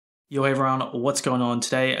Yo everyone, what's going on?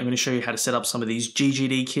 Today I'm going to show you how to set up some of these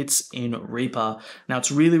GGD kits in Reaper. Now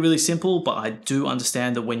it's really simple, but I do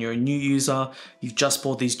understand that when you're a new user, you've just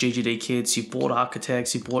bought these GGD kits, you've bought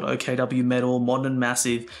Architects, you've bought OKW Metal, Modern and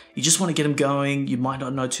Massive, you just want to get them going, you might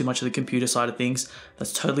not know too much of the computer side of things,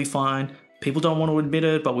 that's totally fine. People don't want to admit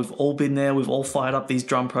it, but we've all been there, we've all fired up these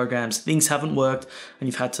drum programs, things haven't worked, and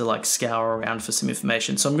you've had to like scour around for some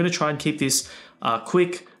information. So I'm going to try and keep this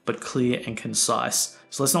quick, but clear and concise.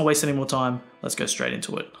 So let's not waste any more time, let's go straight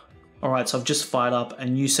into it. Alright, so I've just fired up a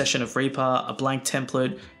new session of Reaper, a blank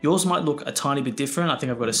template. Yours might look a tiny bit different. I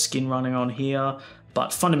think I've got a skin running on here,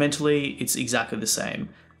 but fundamentally it's exactly the same.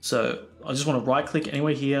 So I just want to right click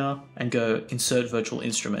anywhere here and go insert virtual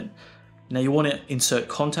instrument. Now you want to insert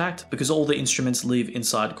Kontakt because all the instruments live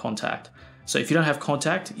inside Kontakt. So if you don't have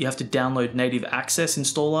Kontakt, you have to download Native Access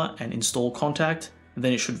Installer and install Kontakt, and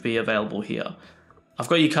then it should be available here. I've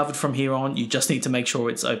got you covered from here on, you just need to make sure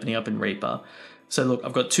it's opening up in Reaper. So look,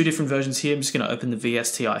 I've got two different versions here. I'm just going to open the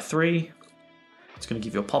VSTi3. It's going to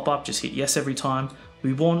give you a pop-up, just hit yes every time.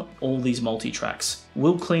 We want all these multi-tracks.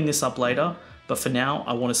 We'll clean this up later, but for now,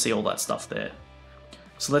 I want to see all that stuff there.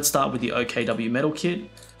 So let's start with the OKW Metal kit.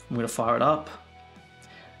 I'm going to fire it up.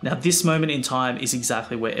 Now this moment in time is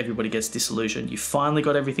exactly where everybody gets disillusioned. You finally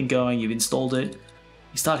got everything going, you've installed it,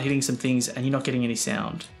 you start hitting some things and you're not getting any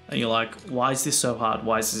sound. And you're like, why is this so hard?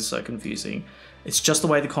 Why is this so confusing? It's just the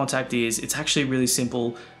way the Kontakt is. It's actually really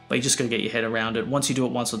simple, but you just gotta get your head around it. Once you do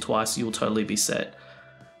it once or twice, you'll totally be set.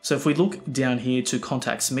 So if we look down here to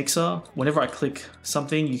Kontakt's mixer, whenever I click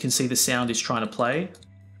something, you can see the sound is trying to play,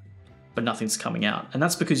 but nothing's coming out. And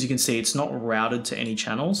that's because you can see it's not routed to any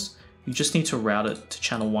channels. You just need to route it to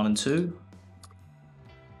channel 1 and 2.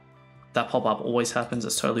 That pop-up always happens,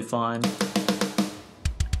 that's totally fine.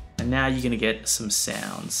 And now you're gonna get some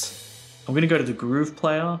sounds. I'm gonna go to the groove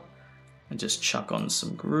player and just chuck on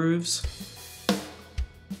some grooves.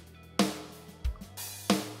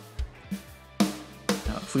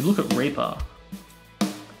 Now, if we look at Reaper,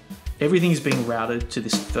 everything's being routed to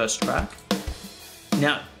this first track.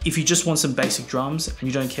 Now, if you just want some basic drums and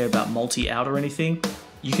you don't care about multi-out or anything,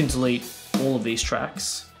 you can delete all of these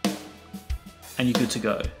tracks and you're good to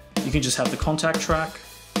go. You can just have the Kontakt track,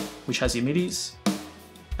 which has your MIDIs,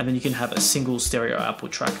 and then you can have a single stereo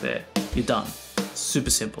output track there. You're done. Super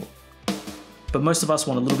simple. But most of us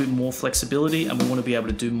want a little bit more flexibility and we want to be able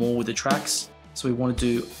to do more with the tracks. So we want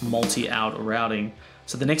to do multi-out routing.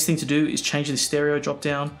 So the next thing to do is change the stereo drop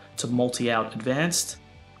down to multi-out advanced.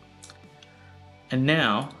 And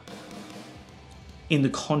now, in the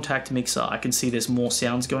Kontakt mixer, I can see there's more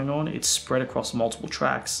sounds going on. It's spread across multiple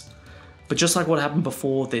tracks. But just like what happened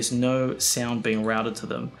before, there's no sound being routed to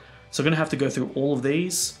them. So I'm gonna have to go through all of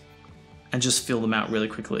these and just fill them out really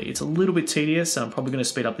quickly. It's a little bit tedious and I'm probably gonna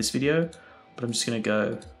speed up this video, but I'm just gonna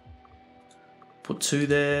go put 2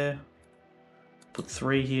 there, put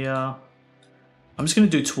 3 here. I'm just gonna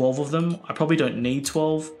do 12 of them. I probably don't need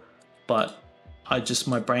 12, but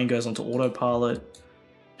my brain goes onto autopilot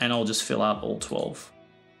and I'll just fill out all 12.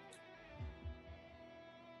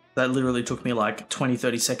 That literally took me like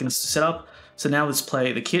 20-30 seconds to set up. So now let's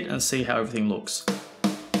play the kit and see how everything looks.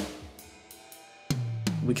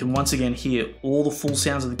 We can once again hear all the full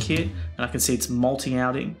sounds of the kit and I can see it's multing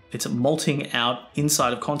out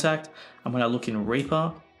inside of Kontakt. And when I look in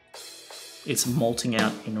Reaper, it's multing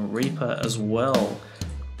out in Reaper as well.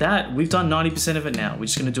 We've done 90% of it now. We're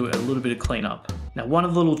just gonna do a little bit of cleanup. Now, one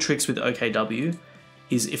of the little tricks with OKW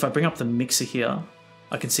is if I bring up the mixer here,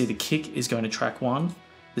 I can see the kick is going to track 1,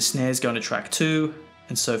 the snare is going to track 2,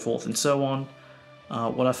 and so forth and so on.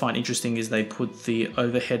 What I find interesting is they put the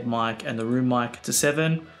overhead mic and the room mic to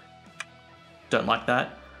 7. Don't like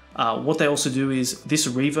that. What they also do is this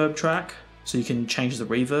reverb track, so you can change the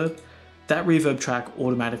reverb. That reverb track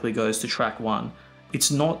automatically goes to track 1.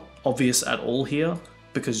 It's not obvious at all here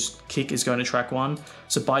because kick is going to track 1.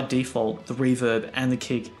 So by default, the reverb and the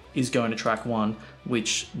kick is going to track 1,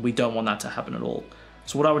 which we don't want that to happen at all.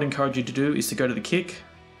 So what I would encourage you to do is to go to the kick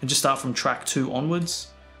and just start from track 2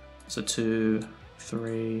 onwards. So 2,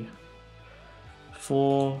 3,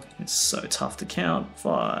 4, it's so tough to count,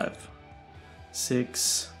 5,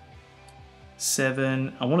 6,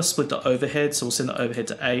 7. I want to split the overhead, so we'll send the overhead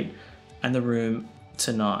to 8 and the room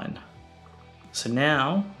to 9. So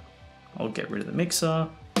now I'll get rid of the mixer.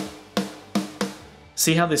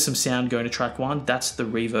 See how there's some sound going to track 1? That's the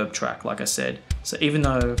reverb track, like I said. So even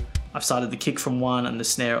though I've started the kick from 1 and the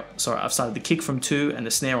snare, I've started the kick from 2 and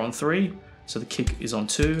the snare on 3. So the kick is on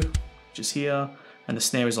 2, which is here, and the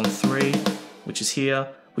snare is on 3, which is here.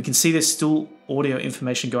 We can see there's still audio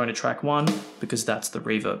information going to track 1 because that's the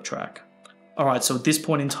reverb track. All right, so at this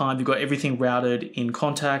point in time, you've got everything routed in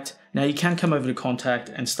Kontakt Now you can come over to Contact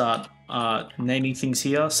and start naming things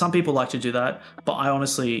here. Some people like to do that, but I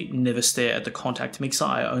honestly never stare at the Contact mixer.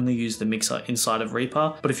 I only use the mixer inside of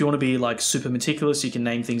Reaper. But if you want to be like super meticulous, you can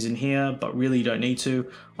name things in here, but really you don't need to.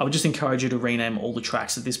 I would just encourage you to rename all the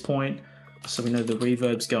tracks at this point. So we know the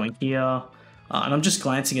reverb's going here. And I'm just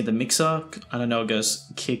glancing at the mixer, and I know it goes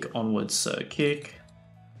kick onwards, so kick.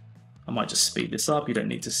 I might just speed this up. You don't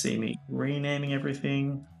need to see me renaming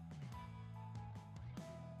everything.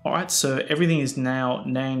 All right, so everything is now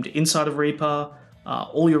named inside of Reaper.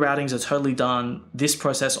 All your routings are totally done. This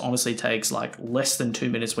process honestly takes like less than 2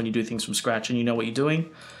 minutes when you do things from scratch and you know what you're doing.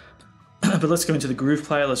 But let's go into the groove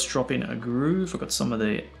player. Let's drop in a groove. I've got some of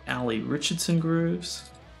the Ali Richardson grooves.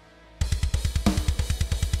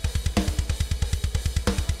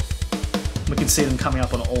 We can see them coming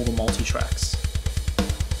up on all the multi-tracks.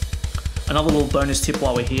 Another little bonus tip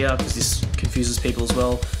while we're here, because this confuses people as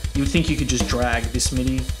well, you would think you could just drag this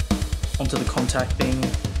MIDI onto the Contact thing,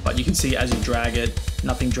 but you can see as you drag it,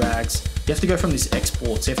 nothing drags. You have to go from this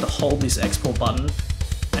export, so you have to hold this export button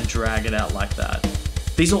and drag it out like that.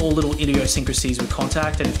 These are all little idiosyncrasies with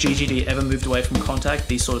Contact, and if GGD ever moved away from Contact,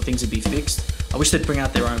 these sort of things would be fixed. I wish they'd bring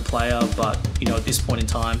out their own player, but you know, at this point in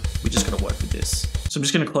time, we just gotta work with this. So I'm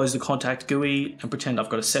just gonna close the Contact GUI and pretend I've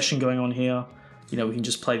got a session going on here. You know, we can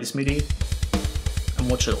just play this MIDI and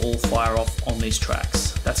watch it all fire off on these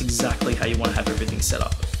tracks. That's exactly how you want to have everything set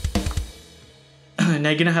up. Now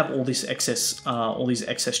you're gonna have all these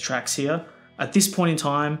excess tracks here. At this point in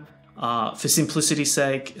time, for simplicity's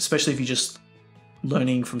sake, especially if you're just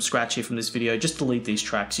learning from scratch here from this video, just delete these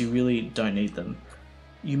tracks. You really don't need them.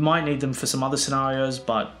 You might need them for some other scenarios,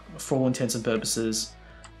 but for all intents and purposes,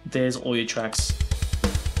 there's all your tracks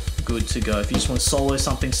good to go. If you just want to solo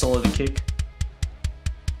something, solo the kick.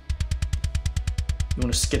 You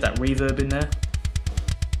want to just get that reverb in there.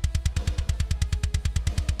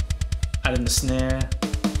 Add in the snare.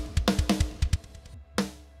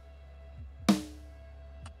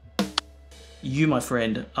 You, my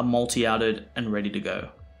friend, are multi-outed and ready to go.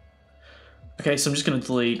 Okay, so I'm just going to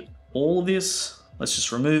delete all of this. Let's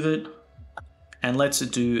just remove it. And let's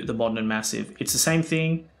do the modern and massive. It's the same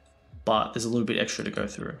thing, but there's a little bit extra to go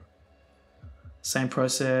through. Same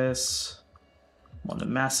process. Modern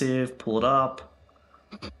and massive, pull it up.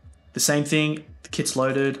 The same thing, the kit's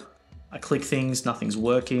loaded. I click things, nothing's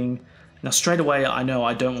working. Now straight away, I know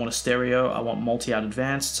I don't want a stereo, I want multi-out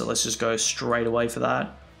advanced, so let's just go straight away for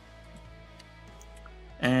that.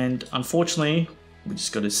 And unfortunately, we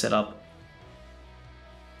just got to set up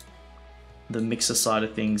the mixer side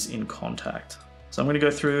of things in Contact. So I'm going to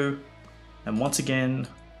go through and once again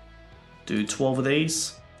do 12 of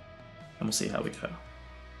these and we'll see how we go.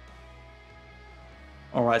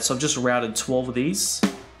 All right, so I've just routed 12 of these.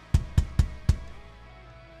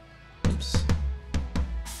 Oops.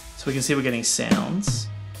 So we can see we're getting sounds.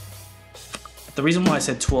 The reason why I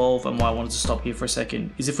said 12 and why I wanted to stop here for a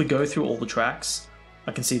second is if we go through all the tracks,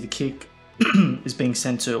 I can see the kick is being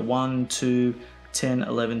sent to 1, 2, 10,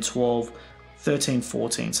 11, 12, 13,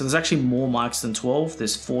 14. So there's actually more mics than 12,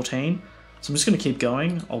 there's 14. So I'm just gonna keep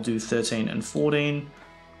going. I'll do 13 and 14,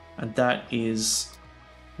 and that is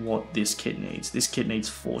what this kit needs. This kit needs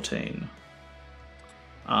 14.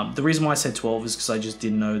 The reason why I said 12 is because I just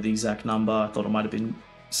didn't know the exact number. I thought it might have been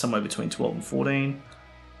somewhere between 12 and 14,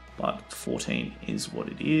 but 14 is what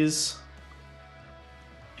it is.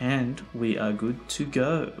 And we are good to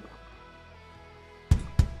go.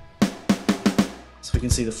 So we can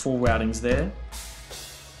see the full routings there.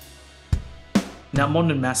 Now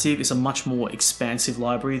Modern and Massive is a much more expansive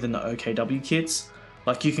library than the OKW kits.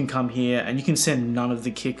 Like you can come here and you can send none of the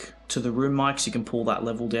kick to the room mics, you can pull that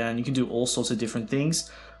level down, you can do all sorts of different things.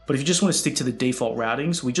 But if you just want to stick to the default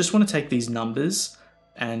routings, we just want to take these numbers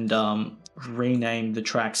and rename the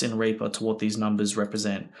tracks in Reaper to what these numbers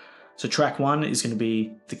represent. So track 1 is going to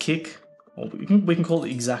be the kick, or we can call it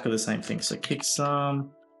exactly the same thing. So kick sum,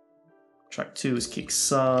 track 2 is kick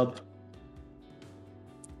sub.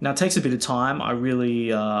 Now it takes a bit of time. I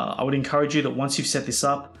would encourage you that once you've set this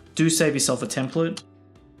up, do save yourself a template.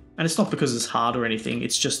 And it's not because it's hard or anything,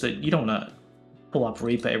 it's just that you don't want to pull up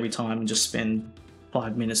Reaper every time and just spend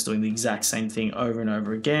 5 minutes doing the exact same thing over and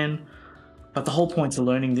over again. But the whole point to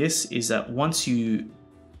learning this is that once you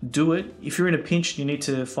do it, if you're in a pinch and you need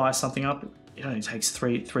to fire something up, it only takes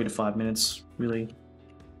 3 to 5 minutes, really.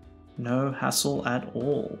 No hassle at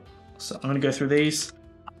all. So I'm going to go through these,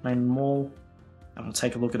 name them all, and we'll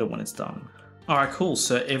take a look at it when it's done. All right, cool.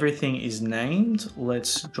 So everything is named.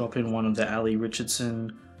 Let's drop in one of the Ali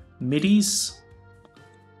Richardson MIDIs.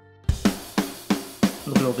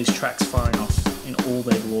 Look at all these tracks firing off in all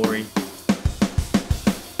their glory.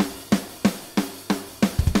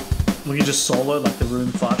 We can just solo like the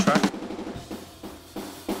room far track.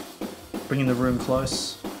 Bringing the room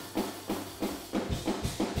close.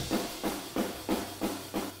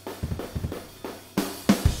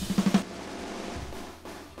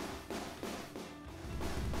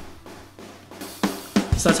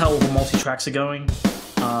 So that's how all the multi-tracks are going.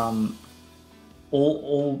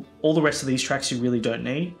 All the rest of these tracks you really don't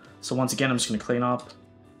need. So once again, I'm just going to clean up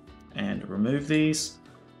and remove these.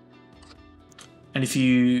 And if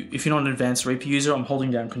you're not an advanced Reaper user, I'm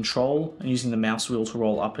holding down Control and using the mouse wheel to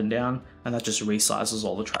roll up and down, and that just resizes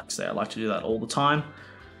all the tracks there. I like to do that all the time.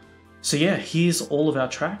 So yeah, here's all of our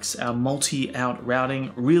tracks. Our multi-out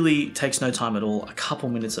routing really takes no time at all, a couple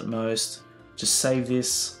minutes at most. Just save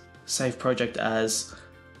this, save project as,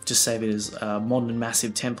 just save it as a modern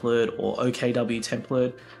massive template or OKW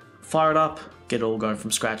template. Fire it up, get it all going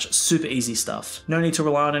from scratch. Super easy stuff. No need to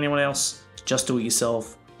rely on anyone else. Just do it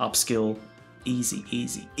yourself, upskill. Easy,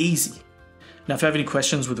 easy, easy. Now, if you have any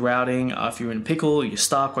questions with routing, if you're in a pickle, you're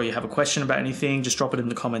stuck, or you have a question about anything, just drop it in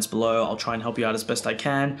the comments below. I'll try and help you out as best I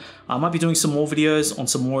can. I might be doing some more videos on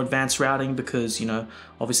some more advanced routing because, you know,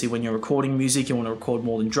 obviously when you're recording music, you want to record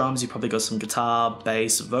more than drums. You probably got some guitar,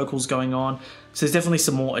 bass, vocals going on. So there's definitely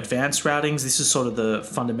some more advanced routings. This is sort of the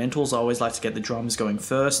fundamentals. I always like to get the drums going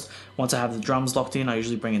first. Once I have the drums locked in, I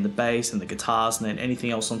usually bring in the bass and the guitars and then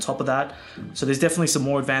anything else on top of that. So there's definitely some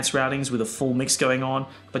more advanced routings with a full mix going on.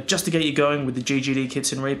 But just to get you going with the GGD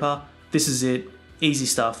kits in Reaper, this is it. Easy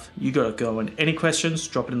stuff. You got it going. Any questions,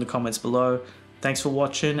 drop it in the comments below. Thanks for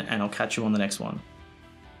watching, and I'll catch you on the next one.